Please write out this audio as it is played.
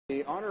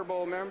The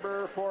honourable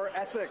member for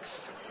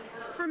Essex.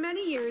 For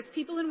many years,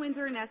 people in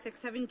Windsor and Essex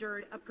have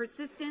endured a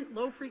persistent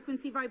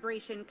low-frequency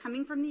vibration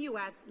coming from the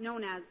U.S.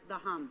 known as the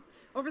hum.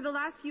 Over the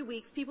last few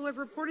weeks, people have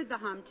reported the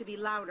hum to be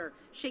louder,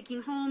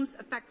 shaking homes,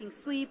 affecting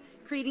sleep,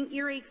 creating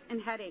earaches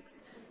and headaches.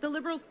 The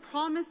Liberals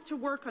promised to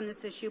work on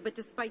this issue, but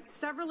despite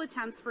several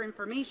attempts for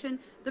information,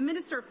 the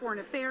Minister of Foreign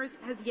Affairs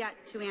has yet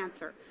to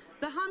answer.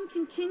 The hum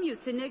continues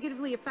to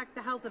negatively affect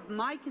the health of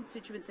my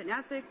constituents in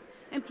Essex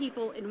and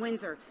people in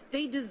Windsor.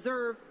 They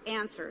deserve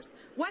answers.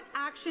 What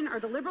action are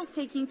the Liberals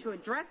taking to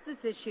address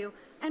this issue,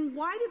 and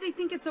why do they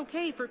think it's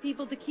okay for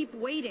people to keep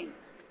waiting?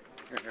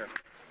 Here.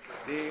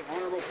 The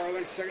Honourable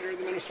Parliament Secretary to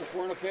the Minister of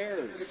Foreign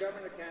Affairs. The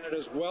Government of Canada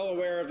is well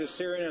aware of the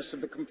seriousness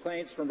of the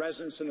complaints from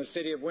residents in the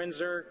City of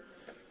Windsor,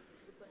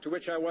 to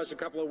which I was a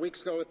couple of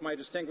weeks ago with my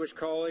distinguished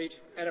colleague,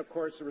 and of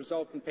course the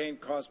resultant pain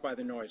caused by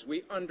the noise.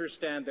 We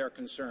understand their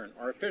concern.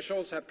 Our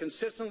officials have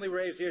consistently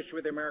raised the issue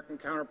with their American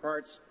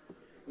counterparts.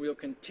 We will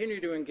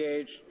continue to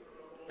engage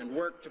and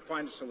work to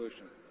find a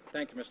solution.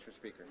 Thank you, Mr.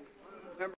 Speaker.